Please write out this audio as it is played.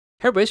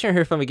Hey everybody, Sharon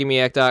here from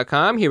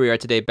VidGamiac.com. Here we are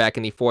today back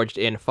in the Forged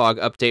in Fog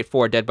update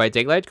for Dead by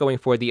Daylight, going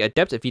for the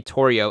Adept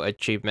Vittorio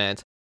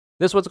achievement.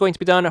 This one's going to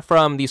be done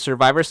from the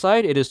Survivor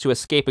side. It is to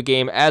escape a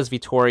game as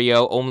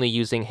Vittorio, only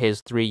using his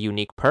 3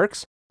 unique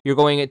perks. You're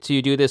going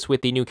to do this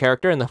with the new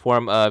character in the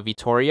form of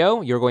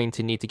Vittorio. You're going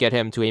to need to get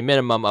him to a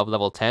minimum of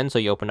level 10, so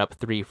you open up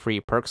 3 free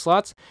perk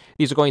slots.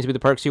 These are going to be the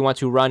perks you want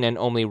to run and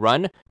only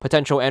run.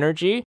 Potential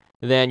Energy,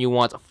 then you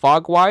want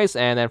Fogwise,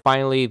 and then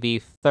finally the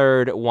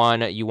third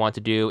one you want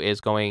to do is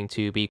going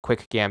to be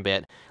Quick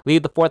Gambit.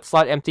 Leave the 4th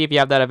slot empty if you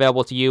have that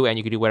available to you, and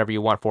you can do whatever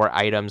you want for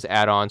items,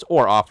 add-ons,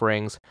 or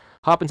offerings.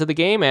 Hop into the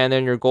game, and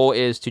then your goal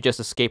is to just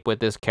escape with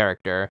this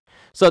character.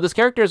 So this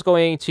character is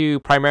going to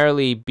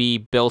primarily be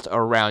built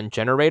around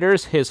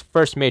generators. His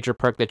first major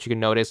perk that you can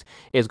notice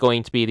is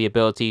going to be the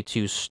ability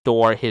to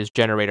store his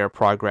generator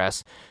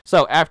progress.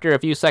 So after a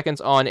few seconds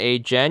on a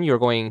gen, you're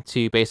going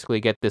to basically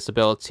get this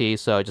ability,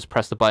 so just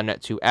press the button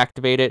to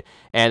activate it,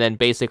 and then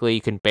basically you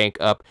can bank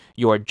up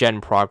your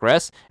gen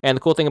progress. And the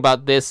cool thing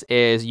about this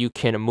is you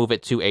can move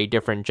it to a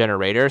different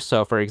generator.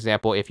 So for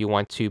example, if you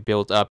want to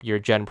build up your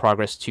gen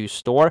progress to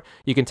store,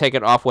 you can take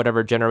it off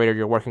whatever generator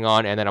you're working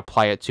on and then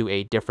apply it to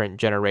a different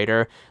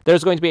generator.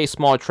 There's going to be a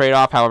small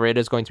trade-off, however, it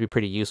is going to be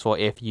pretty useful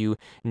if you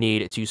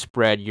need to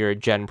spread your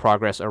gen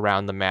progress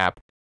around the map.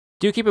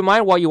 Do keep in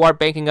mind, while you are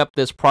banking up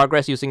this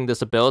progress using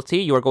this ability,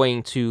 you are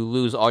going to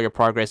lose all your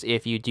progress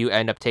if you do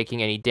end up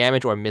taking any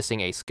damage or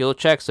missing a skill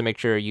check, so make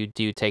sure you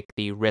do take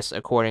the risks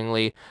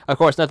accordingly. Of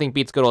course, nothing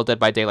beats good old Dead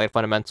by Daylight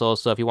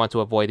fundamentals, so if you want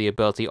to avoid the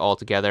ability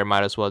altogether,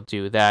 might as well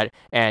do that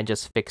and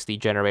just fix the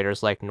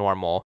generators like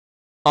normal.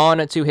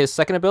 On to his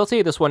second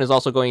ability, this one is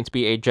also going to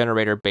be a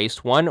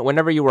generator-based one.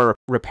 Whenever you are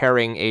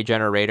repairing a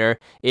generator,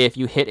 if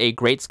you hit a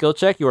great skill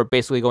check, you are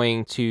basically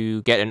going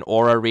to get an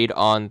aura read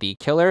on the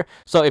killer.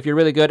 So if you're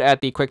really good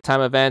at the quick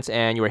time events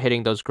and you are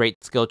hitting those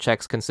great skill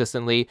checks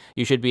consistently,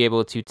 you should be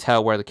able to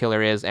tell where the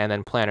killer is and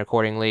then plan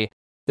accordingly.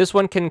 This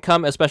one can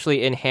come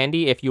especially in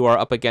handy if you are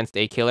up against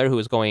a killer who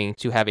is going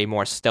to have a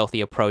more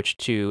stealthy approach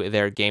to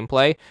their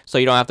gameplay, so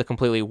you don't have to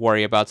completely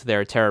worry about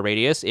their terror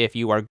radius. If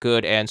you are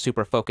good and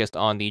super focused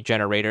on the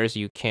generators,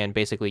 you can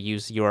basically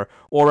use your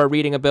aura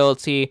reading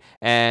ability,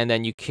 and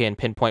then you can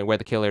pinpoint where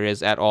the killer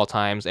is at all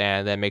times,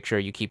 and then make sure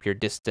you keep your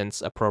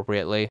distance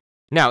appropriately.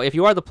 Now, if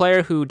you are the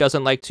player who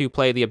doesn't like to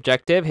play the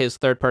objective, his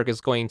third perk is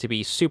going to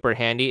be super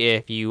handy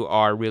if you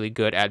are really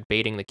good at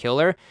baiting the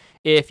killer.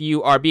 If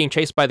you are being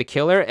chased by the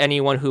killer,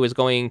 anyone who is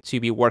going to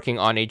be working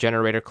on a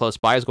generator close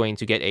by is going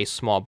to get a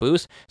small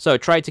boost. So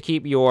try to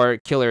keep your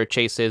killer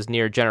chases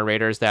near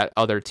generators that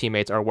other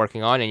teammates are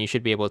working on, and you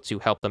should be able to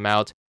help them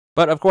out.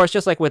 But of course,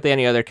 just like with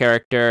any other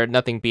character,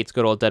 nothing beats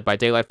good old Dead by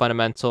Daylight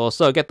fundamentals,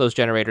 so get those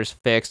generators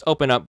fixed,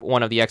 open up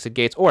one of the exit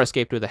gates, or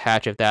escape through the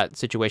hatch if that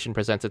situation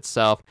presents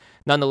itself.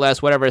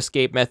 Nonetheless, whatever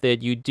escape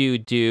method you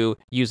do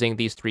using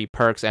these 3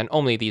 perks, and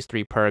only these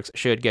 3 perks,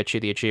 should get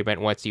you the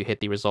achievement once you hit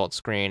the results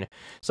screen.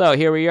 So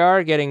here we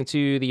are, getting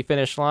to the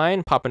finish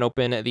line, popping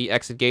open the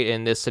exit gate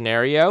in this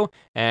scenario,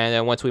 and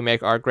then once we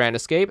make our grand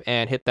escape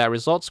and hit that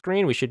results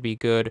screen, we should be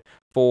good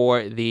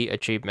for the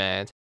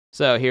achievement.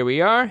 So here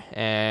we are,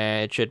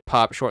 and it should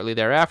pop shortly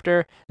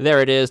thereafter.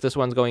 There it is. This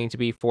one's going to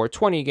be for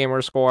 20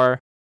 gamer score,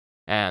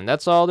 and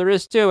that's all there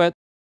is to it.